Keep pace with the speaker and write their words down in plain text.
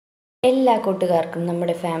എല്ലാ കൂട്ടുകാർക്കും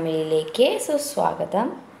നമ്മുടെ ഫാമിലിയിലേക്ക് സുസ്വാഗതം.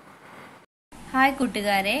 ഹായ്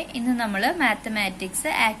കൂട്ടുകാരെ, ഇന്ന് നമ്മൾ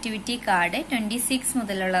മാത്തമാറ്റിക്സ് ആക്ടിവിറ്റി കാർഡ് 26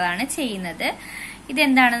 മുതലുള്ളതാണ് ചെയ്യുന്നത്.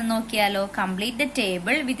 ഇതെന്താണെന്ന് നോക്കിയാലോ. Complete the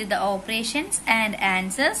table with the operations and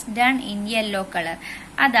answers done in yellow colour.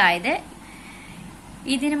 അതായത്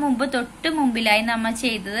ഇതിനു മുമ്പ് തൊട്ട് മുമ്പിലായി നമ്മൾ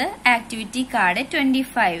ചെയ്തത് ആക്ടിവിറ്റി കാർഡ്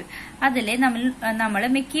 25. അതില് നമ്മൾ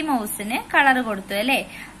മിക്കി മൗസിന് കളർ കൊടുത്തു അല്ലെ.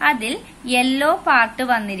 അതിൽ യെല്ലോ പാർട്ട്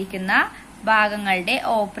വന്നിരിക്കുന്ന ഭാഗങ്ങളുടെ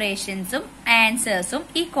ഓപ്പറേഷൻസും ആൻസേഴ്സും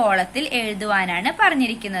ഈ കോളത്തിൽ എഴുതുവാനാണ്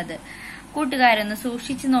പറഞ്ഞിരിക്കുന്നത്. കൂട്ടുകാരൊന്ന്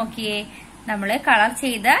സൂക്ഷിച്ചു നോക്കിയേ. നമ്മൾ കളർ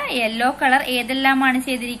ചെയ്ത യെല്ലോ കളർ ഏതെല്ലാമാണ്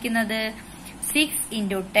ചെയ്തിരിക്കുന്നത്? 6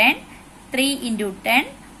 × 10, 3 × 10,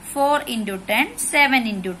 4 × 10, 7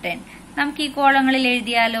 × 10. നമുക്ക് ഈ കോളങ്ങളിൽ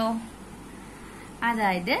എഴുതിയാലോ.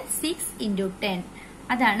 അതായത് 6 × 10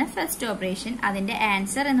 അതാണ് ഫസ്റ്റ് ഓപ്പറേഷൻ. അതിന്റെ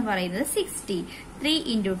ആൻസർ എന്ന് പറയുന്നത് 60. 3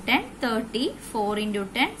 × 10 30, 4 ×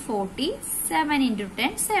 10 40, 7 ×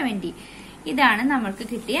 10 70. ഇതാണ് നമ്മൾക്ക്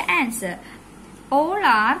കിട്ടിയ answer. All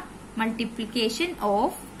are multiplication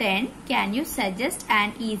of 10. Can you suggest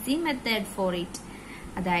an easy method for it?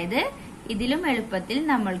 അതായത് ഇതിലും എളുപ്പത്തിൽ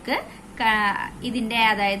നമ്മൾക്ക് ഇതിന്റെ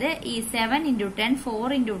അതായത് ഈ 7 × 10,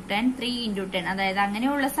 4 × 10, 3 × 10 അതായത്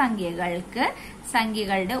അങ്ങനെയുള്ള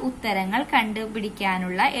സംഖ്യകളുടെ ഉത്തരങ്ങൾ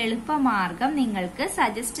കണ്ടുപിടിക്കാനുള്ള എളുപ്പമാർഗം നിങ്ങൾക്ക്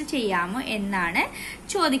സജസ്റ്റ് ചെയ്യാമോ എന്നാണ്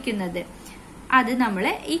ചോദിക്കുന്നത്. അത് നമ്മൾ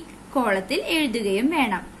ഈ കോളത്തിൽ എഴുതുകയും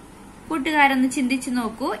വേണം. കൂട്ടുകാരൊന്ന് ചിന്തിച്ചു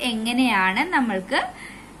നോക്കൂ, എങ്ങനെയാണ് നമ്മൾക്ക്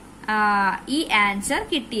ഈ ആൻസർ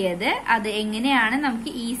കിട്ടിയത്, അത് എങ്ങനെയാണ്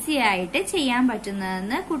നമുക്ക് ഈസി ആയിട്ട് ചെയ്യാൻ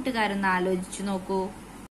പറ്റുന്നതെന്ന് കൂട്ടുകാരൊന്ന് ആലോചിച്ചു നോക്കൂ.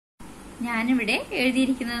 ഞാനിവിടെ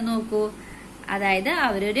എഴുതിയിരിക്കുന്നത് നോക്കൂ. അതായത്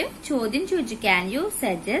അവരൊരു ചോദ്യം ചോദിച്ചു, can you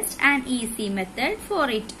suggest an easy method for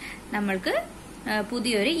it? നമ്മൾക്ക്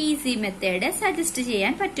പുതിയൊരു ഈസി മെത്തേഡ് സജസ്റ്റ്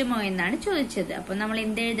ചെയ്യാൻ പറ്റുമോ എന്നാണ് ചോദിച്ചത്. അപ്പൊ നമ്മൾ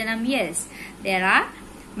എന്ത് എഴുതണം? Yes, there are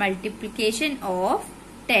multiplication of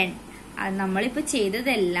 10. നമ്മളിപ്പോ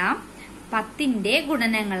ചെയ്തതെല്ലാം 10ന്റെ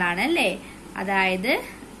ഗുണനങ്ങളാണ് അല്ലെ. അതായത്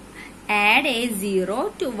add a 0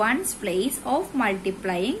 to one's place of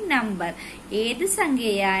multiplying number. ഏത്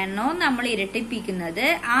സംഖ്യയാണോ നമ്മൾ ഇരട്ടിപ്പിക്കുന്നത്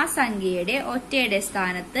ആ സംഖ്യയുടെ ഒറ്റയുടെ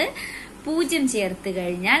സ്ഥാനത്ത് 0 ചേർത്ത്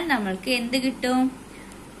കഴിഞ്ഞാൽ നമ്മൾക്ക് എന്ത് കിട്ടും?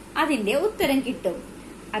 അതിന്റെ ഉത്തരം കിട്ടും.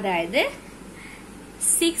 അതായത്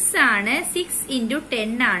 6 ആണ്, 6 ×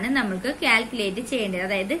 10 ആണ് നമ്മൾക്ക് കാൽക്കുലേറ്റ് ചെയ്യേണ്ടത്,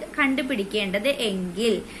 അതായത് കണ്ടുപിടിക്കേണ്ടത്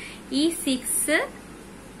എങ്കിൽ ഈ 6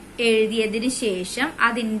 എഴുതിയതിനു ശേഷം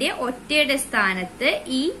അതിന്റെ ഒറ്റയുടെ സ്ഥാനത്ത്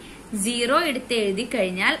ഈ 0 എടുത്ത് എഴുതി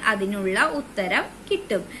കഴിഞ്ഞാൽ അതിനുള്ള ഉത്തരം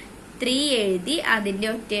കിട്ടും. 3 എഴുതി അതിന്റെ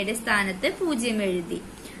ഒറ്റയുടെ സ്ഥാനത്ത് 0 എഴുതി.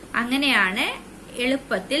 അങ്ങനെയാണ്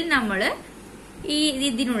എളുപ്പത്തിൽ നമ്മൾ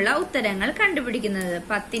ഇതിനുള്ള ഉത്തരങ്ങൾ കണ്ടുപിടിക്കുന്നത്.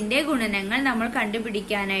 10ന്റെ ഗുണനങ്ങൾ നമ്മൾ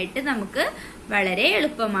കണ്ടുപിടിക്കാനായിട്ട് നമുക്ക് വളരെ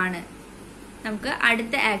എളുപ്പമാണ്. നമുക്ക്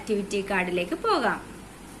അടുത്ത ആക്ടിവിറ്റി കാർഡിലേക്ക് പോകാം.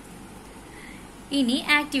 ഇനി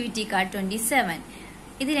ആക്ടിവിറ്റി കാർഡ് 27.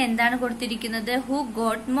 ഇതിൽ എന്താണ് കൊടുത്തിരിക്കുന്നത്? Who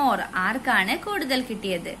got more? ആർക്കാണ് കൂടുതൽ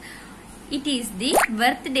കിട്ടിയത്? It is the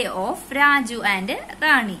birthday of Raju and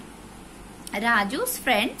Rani. Raju's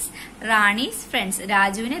friends, Rani's friends.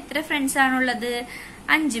 രാജുവിന് എത്ര ഫ്രണ്ട്സ് ആണുള്ളത്?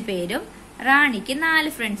 5 പേരും റാണിക്ക്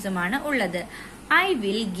 4 ഫ്രണ്ട്സുമാണ് ഉള്ളത്. I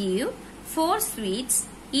will give 4 sweets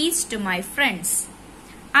each to my friends.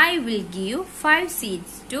 I will give 5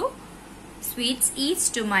 sweets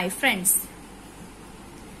each to my friends.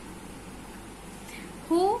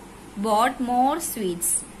 Who bought more sweets?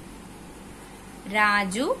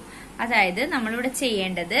 Raju. അതായത് നമ്മളിവിടെ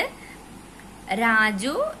ചെയ്യേണ്ടത്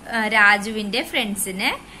രാജുവിന്റെ ഫ്രണ്ട്സിന്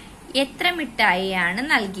എത്ര മിഠായിയാണ്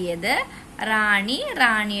നൽകിയത്?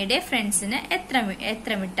 റാണിയുടെ ഫ്രണ്ട്സിന്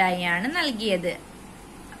എത്ര മിഠായിയാണ് നൽകിയത്?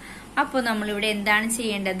 അപ്പൊ നമ്മളിവിടെ എന്താണ്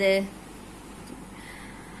ചെയ്യേണ്ടത്?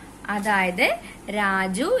 അതായത്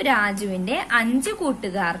രാജുവിന്റെ 5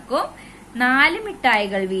 കൂട്ടുകാർക്കും 4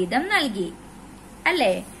 മിഠായികൾ വീതം നൽകി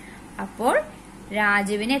അല്ലേ. അപ്പോൾ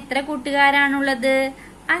രാജുവിന് എത്ര കൂട്ടുകാരാണുള്ളത്?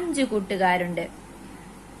 5 കൂട്ടുകാരുണ്ട്.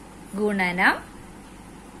 ഗുണനം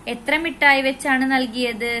എത്ര മിഠായി വെച്ചാണ്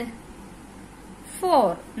നൽകിയത്?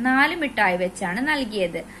 4 മിഠായി വെച്ചാണ്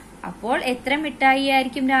നൽകിയത്. അപ്പോൾ എത്ര മിഠായി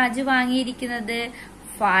ആയിരിക്കും രാജു വാങ്ങിയിരിക്കുന്നത്?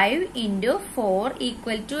 5 × 4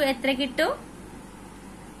 = എത്ര കിട്ടും?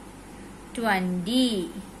 20.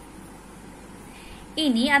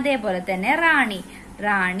 ഇനി അതേപോലെ തന്നെ റാണി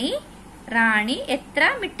എത്ര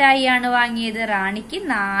മിഠായിയാണ് വാങ്ങിയത്? റാണിക്ക്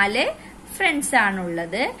 4 ഫ്രണ്ട്സ്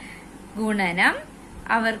ആണുള്ളത്. ഗുണനം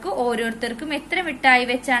അവർക്ക് ഓരോരുത്തർക്കും എത്ര മിഠായി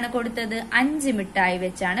വെച്ചാണ് കൊടുത്തത്? 5 മിഠായി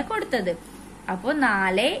വെച്ചാണ് കൊടുത്തത്. അപ്പോ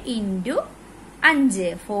 4 × 5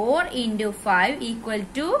 4 × 5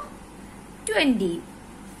 = 20.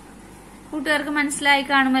 കൂട്ടുകാർക്ക് മനസ്സിലായി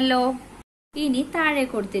കാണുമല്ലോ. ഇനി താഴെ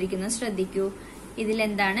കൊടുത്തിരിക്കുന്നത് ശ്രദ്ധിക്കൂ.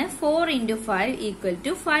 ഇതിലെന്താണ് 4 into 5 equal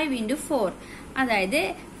to 5 into 4. അതായത്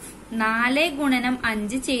 4 ഗുണനം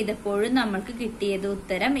 5 ചെയ്തപ്പോഴും നമുക്ക് കിട്ടിയത്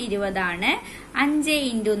ഉത്തരം 20 ആണ്. 5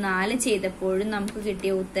 into 4 ചെയ്തപ്പോഴും നമുക്ക്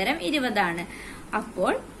കിട്ടിയ ഉത്തരം 20 ആണ്.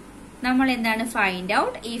 അപ്പോൾ നമ്മൾ എന്താണ് find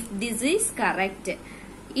out if this is correct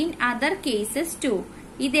in other cases to.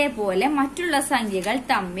 ഇതേപോലെ മറ്റുള്ള സംഖ്യകൾ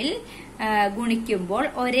തമ്മിൽ ഗുണിക്കുമ്പോൾ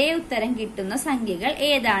ഒരേ ഉത്തരം കിട്ടുന്ന സംഖ്യകൾ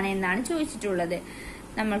ഏതാണ് എന്നാണ് ചോദിച്ചിട്ടുള്ളത്.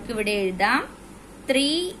 നമ്മൾക്ക് ഇവിടെ എഴുതാം 3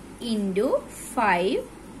 into 5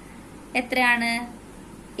 എത്രയാണ്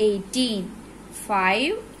 18.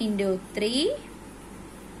 5 into 3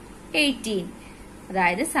 18.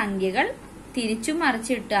 അതായത് സംഖ്യകൾ തിരിച്ചു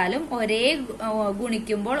മറിച്ചിട്ടാലും ഒരേ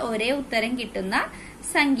ഗുണിക്കുമ്പോൾ ഒരേ ഉത്തരം കിട്ടുന്ന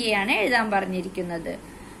സംഖ്യയാണ് എഴുതാൻ പറഞ്ഞിരിക്കുന്നത്.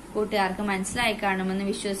 കൂട്ടുകാർക്ക് മനസ്സിലായി കാണുമെന്ന്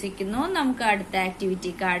വിശ്വസിക്കുന്നു. നമുക്ക് അടുത്ത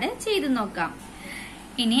ആക്ടിവിറ്റി കാർഡ് ചെയ്തു നോക്കാം.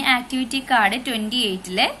 ഇനി ആക്ടിവിറ്റി കാർഡ്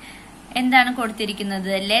 28 എന്താണ്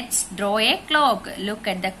കൊടുത്തിരിക്കുന്നത്? Let's draw A clock. Look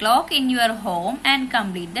at the clock in your home and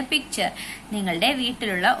complete the picture. നിങ്ങളുടെ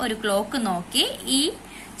വീട്ടിലുള്ള ഒരു ക്ലോക്ക് നോക്കി ഈ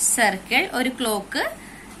സർക്കിൾ ഒരു ക്ലോക്ക്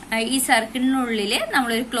ഈ സർക്കിളിനുള്ളിൽ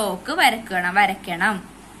നമ്മളൊരു ക്ലോക്ക് വരയ്ക്കണം.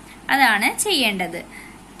 അതാണ് ചെയ്യേണ്ടത്.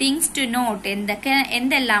 തിങ്സ് ടു നോട്ട്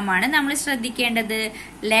എന്തെല്ലാമാണ് നമ്മൾ ശ്രദ്ധിക്കേണ്ടത്?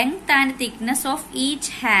 Length and thickness of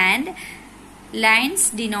each hand, lines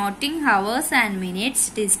denoting hours and minutes,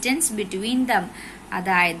 distance between them.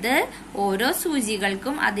 അതായത് ഓരോ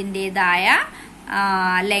സൂചികൾക്കും അതിൻ്റെതായ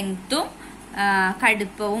ലെങ്ത്തും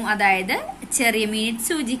കടുപ്പവും. അതായത് ചെറിയ മിനിറ്റ്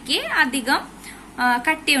സൂചിക്ക് അധികം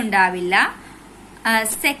കട്ടിയുണ്ടാവില്ല,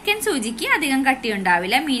 സെക്കൻഡ് സൂചിക്ക് അധികം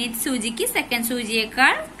കട്ടിയുണ്ടാവില്ല, മിനിറ്റ് സൂചിക്ക് സെക്കൻഡ്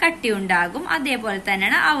സൂചിയേക്കാൾ കട്ടിയുണ്ടാകും. അതേപോലെ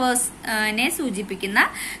തന്നെയാണ് അവേഴ്സിനെ സൂചിപ്പിക്കുന്ന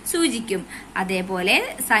സൂചിക്കും. അതേപോലെ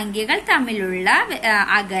സംഖ്യകൾ തമ്മിലുള്ള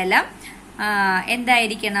അകലം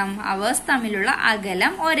എന്തായിരിക്കണം? അവേഴ്സ് തമ്മിലുള്ള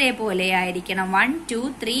അകലം ഒരേപോലെ ആയിരിക്കണം. 1, 2,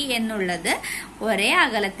 3 എന്നുള്ളത് ഒരേ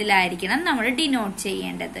അകലത്തിലായിരിക്കണം നമ്മൾ ഡിനോട്ട്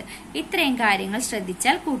ചെയ്യേണ്ടത്. ഇത്രയും കാര്യങ്ങൾ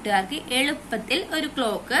ശ്രദ്ധിച്ചാൽ കൂട്ടുകാർക്ക് എളുപ്പത്തിൽ ഒരു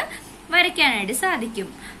ക്ലോക്ക് വരയ്ക്കാനായിട്ട് സാധിക്കും.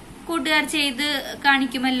 കൂട്ടുകാർ ചെയ്ത്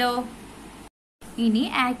കാണിക്കുമല്ലോ. ഇനി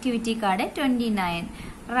activity card 29.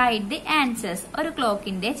 Right the answers. ഒരു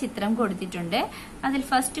ക്ലോക്കിന്റെ ചിത്രം കൊടുത്തിട്ടുണ്ട്. അതിൽ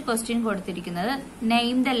ഫസ്റ്റ് ക്വസ്റ്റ്യൻ കൊടുത്തിരിക്കുന്നത്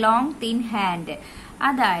name the long thin hand.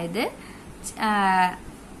 അതായത്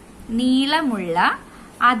നീളമുള്ള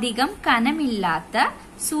അധികം കനമില്ലാത്ത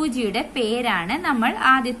സൂചിയുടെ പേരാണ് നമ്മൾ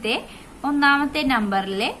ഒന്നാമത്തെ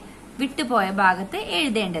നമ്പറിലെ വിട്ടുപോയ ഭാഗത്ത്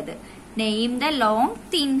എഴുതേണ്ടത്. Name the long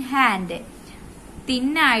thin hand.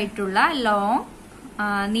 തിന്നായിട്ടുള്ള long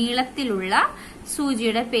നീളത്തിലുള്ള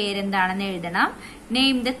സൂചിയുടെ പേരെന്താണെന്ന് എഴുതണം.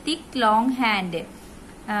 Name the thick long hand.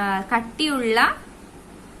 കട്ടിയുള്ള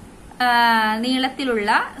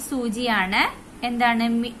നീളത്തിലുള്ള സൂചിയാണ് എന്താണ്?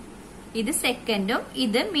 ഇത് സെക്കൻഡും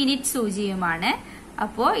ഇത് മിനിറ്റ് സൂചിയുമാണ്.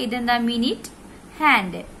 അപ്പോ ഇതെന്താ? Minute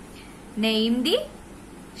hand. Name the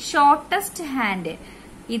shortest hand.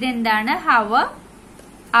 ഇതെന്താണ്?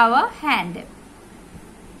 അവർ hand.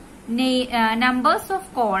 Numbers of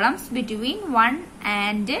columns between 1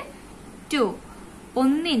 and 2.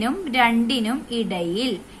 1നും 2നും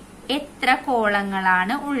ഇടയിൽ എത്ര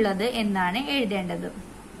കോളങ്ങളാണ് ഉള്ളത് എന്നാണ് എഴുതേണ്ടത്.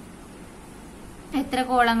 എത്ര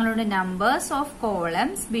കോളങ്ങളുണ്ട്? Numbers of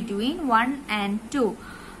columns between 1 and 2.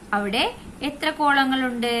 അവിടെ എത്ര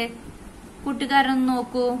കോളങ്ങളുണ്ട്? കൂട്ടുകാരൊന്ന്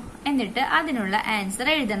നോക്കൂ. എന്നിട്ട് അതിനുള്ള ആൻസർ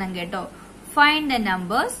എഴുതണം കേട്ടോ. Find the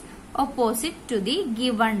numbers opposite to the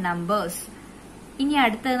given numbers. ഇനി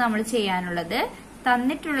അടുത്തത് നമ്മൾ ചെയ്യാനുള്ളത്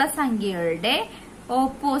തന്നിട്ടുള്ള സംഖ്യകളുടെ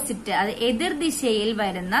ഓപ്പോസിറ്റ്, അത് എതിർ ദിശയിൽ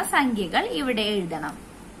വരുന്ന സംഖ്യകൾ ഇവിടെ എഴുതണം.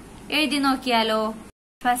 എഴുതി നോക്കിയാലോ.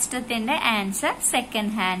 ഫസ്റ്റത്തിന്റെ answer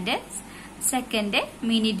second hand, second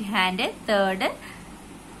minute hand, third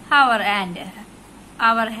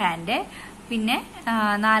അവർ ഹാൻഡ്. പിന്നെ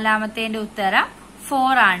നാലാമത്തേന്റെ ഉത്തരം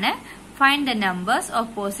 4 ആണ്. Find the numbers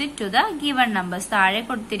opposite to the given numbers. താഴെ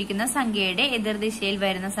കൊടുത്തിരിക്കുന്ന സംഖ്യയുടെ എതിർദിശയിൽ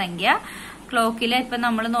വരുന്ന സംഖ്യ. ക്ലോക്കിൽ ഇപ്പൊ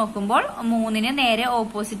നമ്മൾ നോക്കുമ്പോൾ 3ന് നേരെ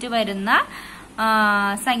ഓപ്പോസിറ്റ് വരുന്ന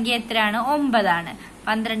സംഖ്യ എത്രയാണ്? 9 ആണ്.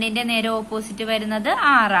 12ന്റെ നേരെ ഓപ്പോസിറ്റ് വരുന്നത്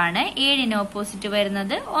 6 ആണ്. 7ന് ഓപ്പോസിറ്റ്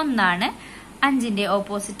വരുന്നത് 1 ആണ്. 5ന്റെ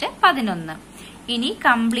ഓപ്പോസിറ്റ് 11. ഇനി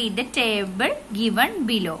complete the table given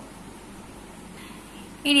below.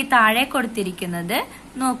 ഇനി താഴെ കൊടുത്തിരിക്കുന്നത്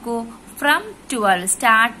നോക്കൂ. ഫ്രം 12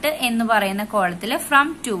 സ്റ്റാർട്ട് എന്ന് പറയുന്ന കോളത്തില് from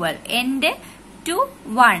 12 end to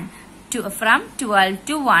 1. From 12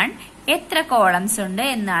 to 1 എത്ര കോളംസ് ഉണ്ട്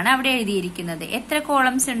എന്നാണ് അവിടെ എഴുതിയിരിക്കുന്നത്. എത്ര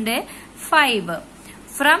കോളംസ് ഉണ്ട്? 5.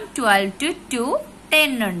 ഫ്രം 12 to 2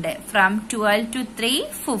 10 ഉണ്ട്. From 12 to 3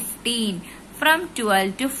 15. ഫ്രം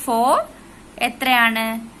 12 to 4 എത്രയാണ്?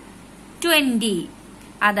 20.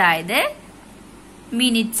 അതായത്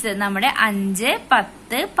മിനിറ്റ്സ് നമ്മുടെ 5,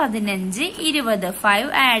 10, 15, 20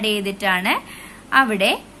 5 ആഡ് ചെയ്തിട്ടാണ്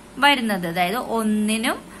അവിടെ വരുന്നത്. അതായത്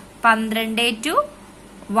 1നും 12 to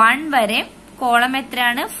 1 വരെ കോളം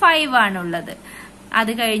എത്രയാണ് 5 ആണുള്ളത്.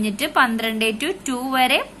 അത് കഴിഞ്ഞിട്ട് 12 to 2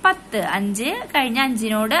 വരെ 10. 5 കഴിഞ്ഞ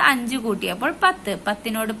 5നോട് 5 കൂട്ടിയപ്പോൾ 10.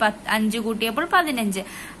 10നോട് 5 കൂട്ടിയപ്പോൾ 15.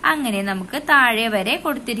 അങ്ങനെ നമുക്ക് താഴെ വരെ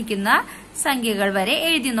കൊടുത്തിരിക്കുന്ന സംഖ്യകൾ വരെ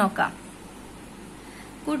എഴുതി നോക്കാം.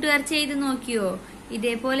 കൂട്ടുകാർ ചെയ്ത് നോക്കിയോ?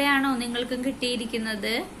 ഇതേപോലെയാണോ നിങ്ങൾക്കും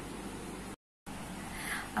കിട്ടിയിരിക്കുന്നത്?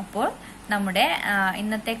 അപ്പോൾ നമ്മുടെ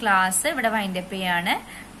ഇന്നത്തെ ക്ലാസ് ഇവിടെ വൈൻഡപ്പ് ചെയ്യാണ്.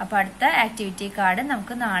 അപ്പൊ അടുത്ത ആക്ടിവിറ്റി കാർഡ്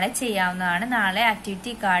നമുക്ക് നാളെ ചെയ്യാവുന്നതാണ്. നാളെ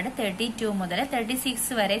ആക്ടിവിറ്റി കാർഡ് 32 മുതൽ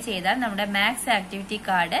 36 വരെ ചെയ്താൽ നമ്മുടെ മാത്സ് ആക്ടിവിറ്റി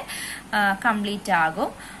കാർഡ് കംപ്ലീറ്റ്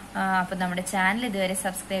ആകും. അപ്പൊ നമ്മുടെ ചാനൽ ഇതുവരെ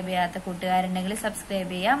സബ്സ്ക്രൈബ് ചെയ്യാത്ത കൂട്ടുകാരുണ്ടെങ്കിൽ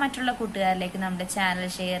സബ്സ്ക്രൈബ് ചെയ്യുക. മറ്റുള്ള കൂട്ടുകാരിലേക്ക് നമ്മുടെ ചാനൽ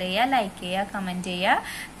ഷെയർ ചെയ്യുക, ലൈക്ക് ചെയ്യുക, കമന്റ് ചെയ്യുക.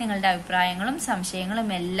 നിങ്ങളുടെ അഭിപ്രായങ്ങളും സംശയങ്ങളും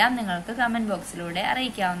എല്ലാം നിങ്ങൾക്ക് കമന്റ് ബോക്സിലൂടെ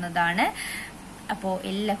അറിയിക്കാവുന്നതാണ്. അപ്പോൾ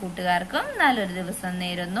എല്ലാ കൂട്ടുകാർക്കും നല്ലൊരു ദിവസം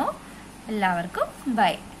നേരുന്നു. എല്ലാവർക്കും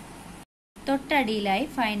by. തൊട്ടടിയിലായി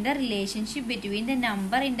find the relationship between the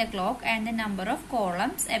number in the clock and the number of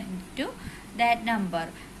columns up to that number.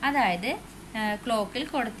 അതായത് ക്ലോക്കിൽ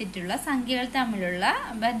കൊടുത്തിട്ടുള്ള സംഖ്യകൾ തമ്മിലുള്ള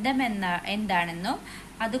ബന്ധം എന്താണെന്നും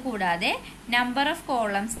അതുകൂടാതെ നമ്പർ ഓഫ്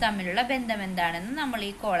കോളംസ് തമ്മിലുള്ള ബന്ധം എന്താണെന്നും നമ്മൾ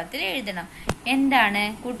ഈ കോളത്തിൽ എഴുതണം. എന്താണ്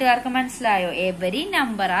കൂട്ടുകാർക്ക് മനസ്സിലായോ? Every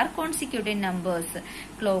number R consecutive numbers.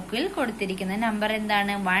 ക്ലോക്കിൽ കൊടുത്തിരിക്കുന്ന നമ്പർ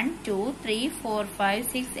എന്താണ്? 1, 2, 3, 4, 5,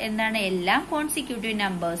 6 എന്താണ്? എല്ലാം കോൺസിക്യൂട്ടീവ്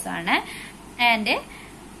നമ്പേഴ്സ് ആണ്. And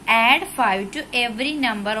add 5 to every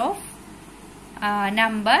number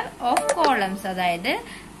of columns. അതായത്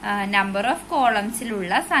നമ്പർ ഓഫ്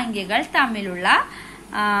കോളംസിലുള്ള സംഖ്യകൾ തമ്മിലുള്ള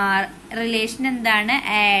റിലേഷൻ എന്താണ്?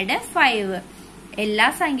 ആഡ് 5. എല്ലാ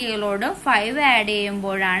സംഖ്യകളോടും 5 ആഡ്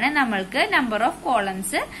ചെയ്യുമ്പോഴാണ് നമ്മൾക്ക് നമ്പർ ഓഫ്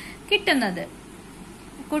കോളംസ് കിട്ടുന്നത്.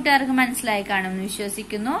 കൂട്ടുകാർക്ക് മനസ്സിലായി കാണുമെന്ന്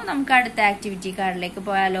വിശ്വസിക്കുന്നു. നമുക്ക് അടുത്ത ആക്ടിവിറ്റി കാർഡിലേക്ക്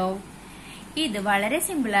പോയാലോ? ഇത് വളരെ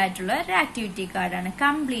സിമ്പിൾ ആയിട്ടുള്ള ഒരു ആക്ടിവിറ്റി കാർഡാണ്.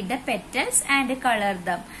 Complete the petals and colour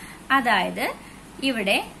dum. അതായത്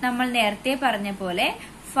ഇവിടെ നമ്മൾ നേരത്തെ പറഞ്ഞ പോലെ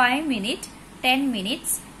 5 മിനിറ്റ്, 10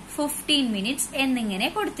 മിനിറ്റ്സ്, 15 മിനിറ്റ്സ് എന്നിങ്ങനെ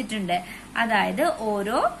കൊടുത്തിട്ടുണ്ട്. അതായത്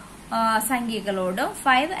ഓരോ സംഖ്യകളോടും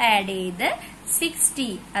 5 ആഡ് ചെയ്ത് 60,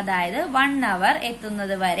 അതായത് 1 hour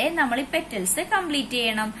എത്തുന്നത് വരെ നമ്മൾ ഈ പെറ്റൽസ് കംപ്ലീറ്റ്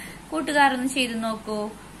ചെയ്യണം. കൂട്ടുകാരൊന്ന് ചെയ്തു നോക്കൂ.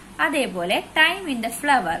 അതേപോലെ ടൈം ഇൻ ദ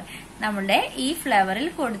ഫ്ലവർ. നമ്മുടെ ഈ ഫ്ലവറിൽ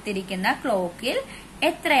കൊടുത്തിരിക്കുന്ന ക്ലോക്കിൽ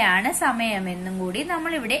എത്രയാണ് സമയമെന്നും കൂടി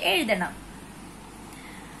നമ്മൾ ഇവിടെ എഴുതണം.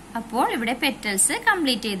 അപ്പോൾ ഇവിടെ പെറ്റൽസ്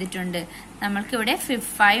കംപ്ലീറ്റ് ചെയ്തിട്ടുണ്ട്. നമ്മൾക്കിവിടെ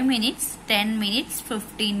 5 minutes, 10 minutes,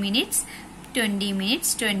 15 minutes, 20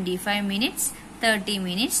 minutes, 25 minutes, 30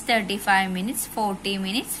 minutes, 35 minutes, 40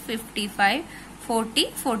 minutes, 55, 40,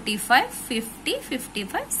 45, 50,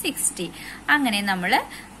 55, 60 അങ്ങനെ നമ്മൾ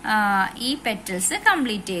ഈ പെറ്റൽസ്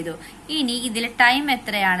കംപ്ലീറ്റ് ചെയ്തു. ഇനി ഇതിൽ ടൈം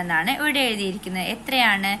എത്രയാണെന്നാണ് ഇവിടെ എഴുതിയിരിക്കുന്നത്.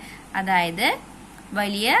 എത്രയാണ്? അതായത്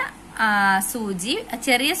വലിയ സൂചി,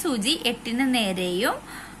 ചെറിയ സൂചി 8 നേരെയും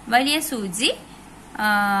വലിയ സൂചി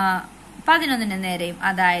 11 നേരെയും.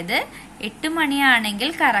 അതായത് 8 മണിയാണെങ്കിൽ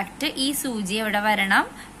കറക്റ്റ് ഈ സൂചി എവിടെ വരണം?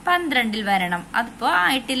 12 വരണം. അതിപ്പോ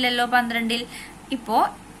ആയിട്ടില്ലല്ലോ 12. ഇപ്പോ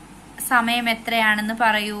സമയം എത്രയാണെന്ന്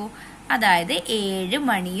പറയൂ. അതായത് 7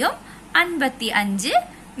 മണിയും 55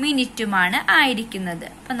 മിനിറ്റുമാണ് ആയിരിക്കുന്നത്.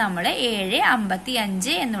 അപ്പൊ നമ്മൾ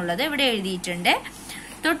 7:55 എന്നുള്ളത് ഇവിടെ എഴുതിയിട്ടുണ്ട്.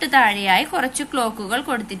 തൊട്ടു താഴെയായി കുറച്ച് ക്ലോക്കുകൾ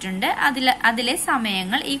കൊടുത്തിട്ടുണ്ട്. അതിലെ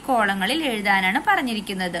സമയങ്ങൾ ഈ കോളങ്ങളിൽ എഴുതാനാണ്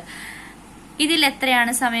പറഞ്ഞിരിക്കുന്നത്. ഇതിൽ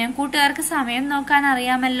എത്രയാണ് സമയം? കൂട്ടുകാർക്ക് സമയം നോക്കാൻ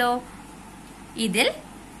അറിയാമല്ലോ. ഇതിൽ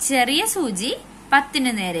ചെറിയ സൂചി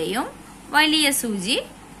 10 നേരെയും വലിയ സൂചി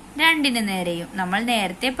 2 നേരെയും. നമ്മൾ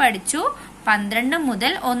നേരത്തെ പഠിച്ചു 12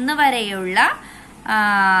 മുതൽ 1 വരെയുള്ള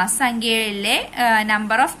സംഖ്യയിലെ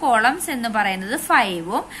നമ്പർ ഓഫ് കോളംസ് എന്ന് പറയുന്നത്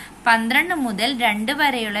 5ഉം 12 മുതൽ 2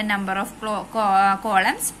 വരെയുള്ള നമ്പർ ഓഫ്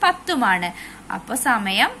കോളംസ് 10ഉമാണ്. അപ്പൊ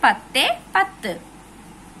സമയം 10:10.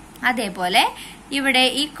 അതേപോലെ ഇവിടെ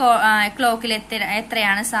ഈ ക്ലോക്കിൽ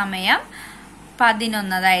എത്രയാണ് സമയം?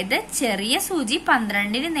 11. അതായത് ചെറിയ സൂചി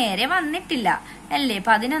 12 നേരെ വന്നിട്ടില്ല അല്ലേ?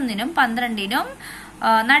 11നും 12നും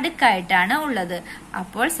നടുക്കായിട്ടാണ് ഉള്ളത്.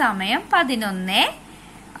 അപ്പോൾ സമയം 11.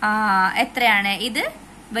 എത്രയാണ്? ഇത്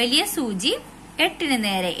വലിയ സൂചി 8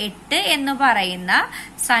 നേരെ. 8 എന്ന് പറയുന്ന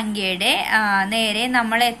സംഖ്യയുടെ നേരെ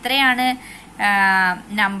നമ്മൾ എത്രയാണ്?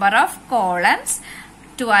 Number of columns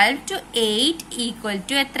 12 to 8 equal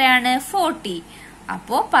to എത്രയാണ്? 40.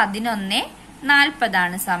 അപ്പോ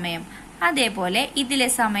 11:40 സമയം. അതേപോലെ ഇതിലെ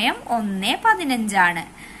സമയം 1:15.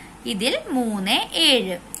 ഇതിൽ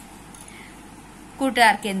 3:07.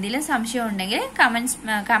 കൂട്ടുകാർക്ക് എന്തെങ്കിലും സംശയം ഉണ്ടെങ്കിൽ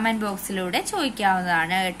കമന്റ് ബോക്സിലൂടെ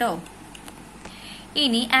ചോദിക്കാവുന്നതാണ് കേട്ടോ.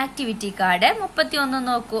 ഇനി ആക്ടിവിറ്റി കാർഡ് 31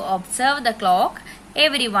 നോക്കൂ. Observe the clock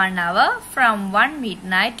every 1 hour from one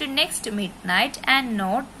midnight to next midnight and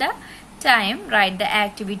note the time, write the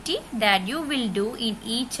activity that you will do in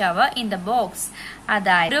each hour in the box.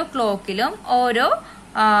 അതായത് ഓരോ ക്ലോക്കിലും ഓരോ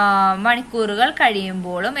മണിക്കൂറുകൾ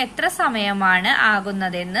കഴിയുമ്പോഴും എത്ര സമയമാണ്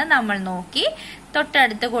ആകുന്നതെന്ന് നമ്മൾ നോക്കി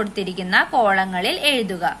തൊട്ടടുത്ത് കൊടുത്തിരിക്കുന്ന കോളങ്ങളിൽ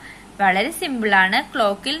എഴുതുക. വളരെ സിമ്പിളാണ്.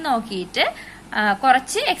 ക്ലോക്കിൽ നോക്കിയിട്ട്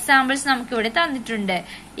കുറച്ച് എക്സാമ്പിൾസ് നമുക്ക് ഇവിടെ തന്നിട്ടുണ്ട്.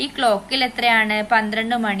 ഈ ക്ലോക്കിൽ എത്രയാണ്?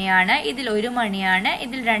 12 മണിയാണ്, ഇതിൽ 1 മണിയാണ്,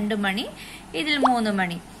 ഇതിൽ 2 മണി, ഇതിൽ 3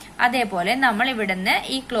 മണി. അതേപോലെ നമ്മൾ ഇവിടുന്ന്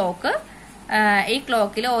ഈ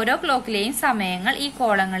ക്ലോക്കിൽ ഓരോ ക്ലോക്കിലെയും സമയങ്ങൾ ഈ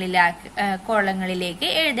കോളങ്ങളിലേക്ക്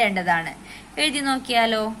എഴുതേണ്ടതാണ്. എഴുതി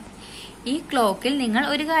നോക്കിയാലോ? ഈ ക്ലോക്കിൽ നിങ്ങൾ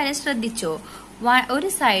ഒരു കാര്യം ശ്രദ്ധിച്ചോ? ഒരു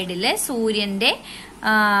സൈഡില് സൂര്യന്റെ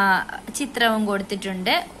ചിത്രവും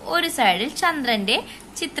കൊടുത്തിട്ടുണ്ട്, ഒരു സൈഡിൽ ചന്ദ്രന്റെ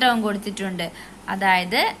ചിത്രവും കൊടുത്തിട്ടുണ്ട്.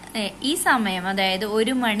 അതായത് ഈ സമയം, അതായത്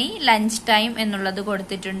 1 മണി ലഞ്ച് ടൈം എന്നുള്ളത്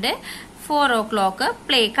കൊടുത്തിട്ടുണ്ട്, 4 o'clock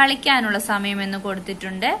കളിക്കാനുള്ള സമയം എന്ന്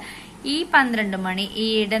കൊടുത്തിട്ടുണ്ട്. ഈ 12 മണി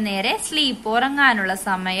ഈയുടെ നേരെ സ്ലീപ്പ്, ഉറങ്ങാനുള്ള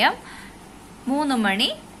സമയം, 3 മണി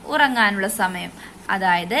ഉറങ്ങാനുള്ള സമയം.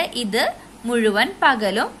 അതായത് ഇത് മുഴുവൻ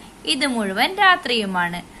പകലും ഇത് മുഴുവൻ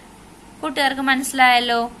രാത്രിയുമാണ്. കൂട്ടുകാർക്ക്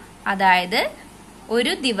മനസ്സിലായല്ലോ? അതായത്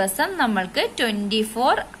ഒരു ദിവസം നമ്മൾക്ക്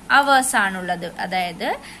 24 hours ആണുള്ളത്. അതായത്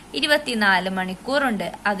 24 മണിക്കൂറുണ്ട്.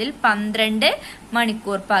 അതിൽ 12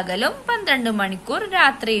 മണിക്കൂർ പകലും 12 മണിക്കൂർ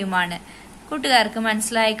രാത്രിയുമാണ്. കൂട്ടുകാർക്ക്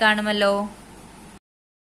മനസ്സിലായി കാണുമല്ലോ?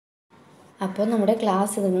 അപ്പോൾ നമ്മുടെ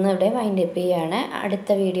ക്ലാസ് ഇന്ന് ഇവിടെ വൈൻഡ് അപ്പ് ചെയ്യാണ്.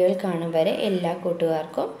 അടുത്ത വീഡിയോയിൽ കാണും വരെ എല്ലാ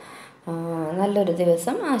കൂട്ടുകാർക്കും നല്ലൊരു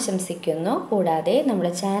ദിവസം ആശംസിക്കുന്നു. കൂടാതെ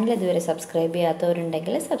നമ്മുടെ ചാനൽ ഇതുവരെ സബ്സ്ക്രൈബ്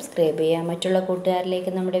ചെയ്യാത്തവരുണ്ടെങ്കിൽ സബ്സ്ക്രൈബ് ചെയ്യുക. മറ്റുള്ള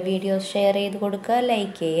കൂട്ടുകാരിലേക്ക് നമ്മുടെ വീഡിയോസ് ഷെയർ ചെയ്ത് കൊടുക്കുക,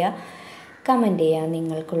 ലൈക്ക് ചെയ്യുക, കമൻറ്റ് ചെയ്യുക.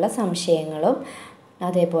 നിങ്ങൾക്കുള്ള സംശയങ്ങളും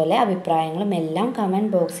അതേപോലെ അഭിപ്രായങ്ങളും എല്ലാം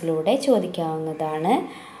കമൻറ്റ് ബോക്സിലൂടെ ചോദിക്കാവുന്നതാണ്.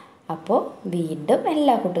 അപ്പോൾ വീണ്ടും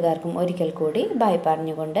എല്ലാ കൂട്ടുകാർക്കും ഒരിക്കൽ കൂടി ബൈ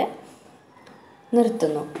പറഞ്ഞുകൊണ്ട്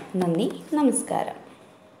നിർത്തുന്നു. നന്ദി, നമസ്കാരം.